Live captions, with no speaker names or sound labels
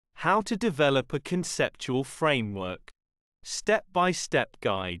How to develop a conceptual framework. Step-by-step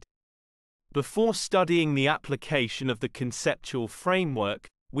guide. Before studying the application of the conceptual framework,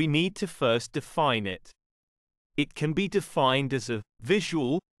 we need to first define it. It can be defined as a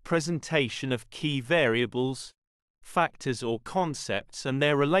visual presentation of key variables, factors or concepts and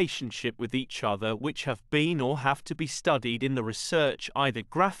their relationship with each other which have been or have to be studied in the research either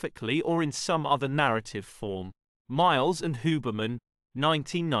graphically or in some other narrative form. Miles and Huberman,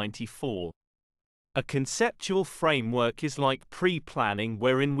 1994. A conceptual framework is like pre-planning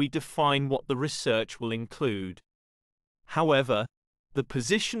wherein we define what the research will include. However, the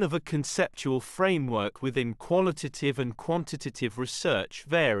position of a conceptual framework within qualitative and quantitative research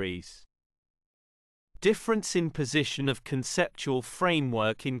varies. Difference in position of conceptual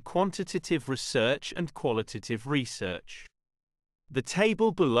framework in quantitative research and qualitative research. The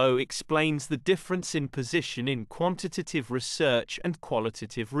table below explains the difference in position in quantitative research and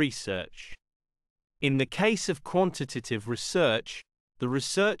qualitative research. In the case of quantitative research, the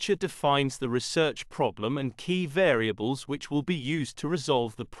researcher defines the research problem and key variables which will be used to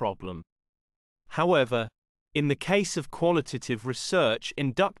resolve the problem. However, in the case of qualitative research,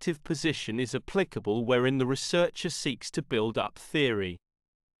 inductive position is applicable wherein the researcher seeks to build up theory.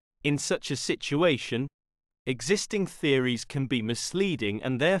 In such a situation, existing theories can be misleading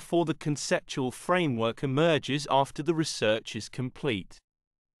and therefore the conceptual framework emerges after the research is complete.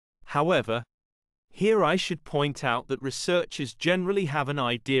 However, here I should point out that researchers generally have an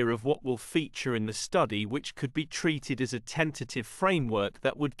idea of what will feature in the study which could be treated as a tentative framework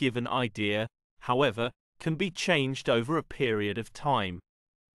that would give an idea, however, can be changed over a period of time.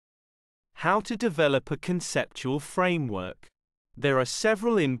 How to develop a conceptual framework. There are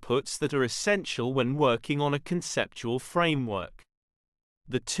several inputs that are essential when working on a conceptual framework.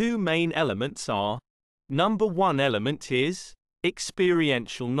 The two main elements are: number one element is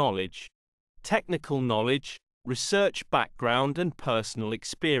experiential knowledge, technical knowledge, research background and personal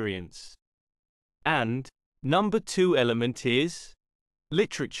experience. And number two element is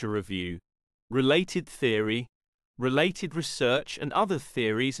literature review, related theory, related research and other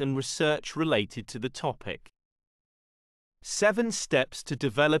theories and research related to the topic. 7 steps to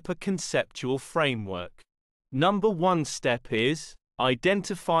develop a conceptual framework. Number 1 step is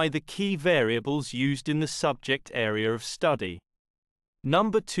identify the key variables used in the subject area of study.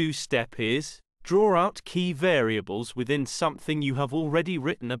 Number 2 step is draw out key variables within something you have already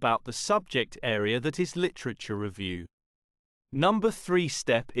written about the subject area, that is literature review. Number 3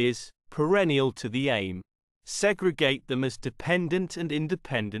 step is perennial to the aim. Segregate them as dependent and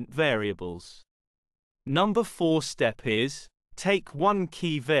independent variables. Number 4 step is take one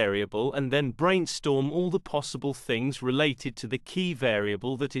key variable and then brainstorm all the possible things related to the key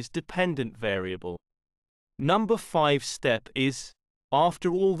variable that is dependent variable. Number 5 step is after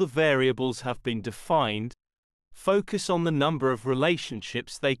all the variables have been defined, focus on the number of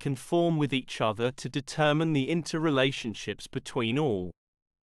relationships they can form with each other to determine the interrelationships between all.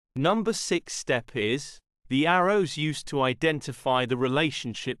 Number 6 step is the arrows used to identify the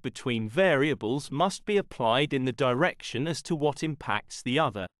relationship between variables must be applied in the direction as to what impacts the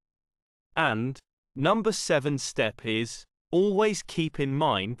other. And number 7 step is always keep in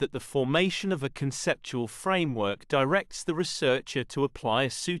mind that the formation of a conceptual framework directs the researcher to apply a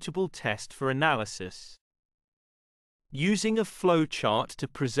suitable test for analysis. Using a flowchart to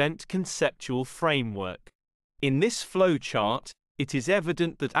present conceptual framework. In this flowchart, it is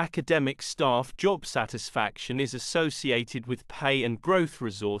evident that academic staff job satisfaction is associated with pay and growth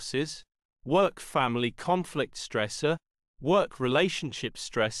resources, work-family conflict stressor, work relationship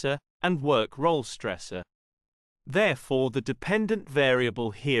stressor, and work role stressor. Therefore, the dependent variable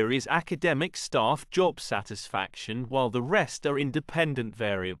here is academic staff job satisfaction, while the rest are independent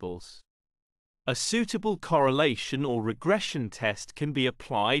variables. A suitable correlation or regression test can be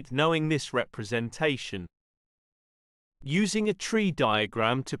applied knowing this representation. Using a tree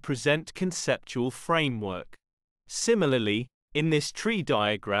diagram to present conceptual framework. Similarly, in this tree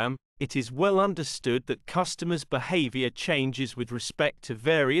diagram, it is well understood that customers' behavior changes with respect to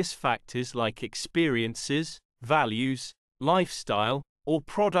various factors like experiences, values, lifestyle, or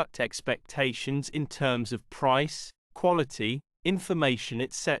product expectations in terms of price, quality, information,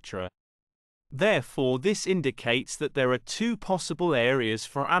 etc. Therefore, this indicates that there are 2 possible areas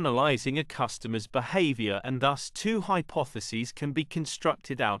for analyzing a customer's behavior, and thus 2 hypotheses can be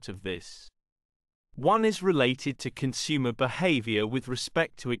constructed out of this. One is related to consumer behavior with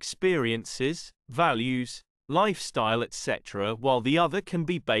respect to experiences, values, lifestyle, etc., while the other can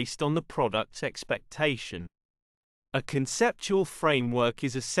be based on the product's expectation. A conceptual framework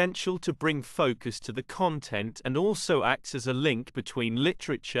is essential to bring focus to the content and also acts as a link between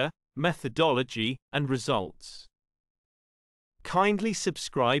literature, methodology, and results. Kindly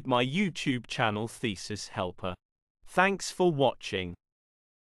subscribe my YouTube channel Thesis Helper. Thanks for watching.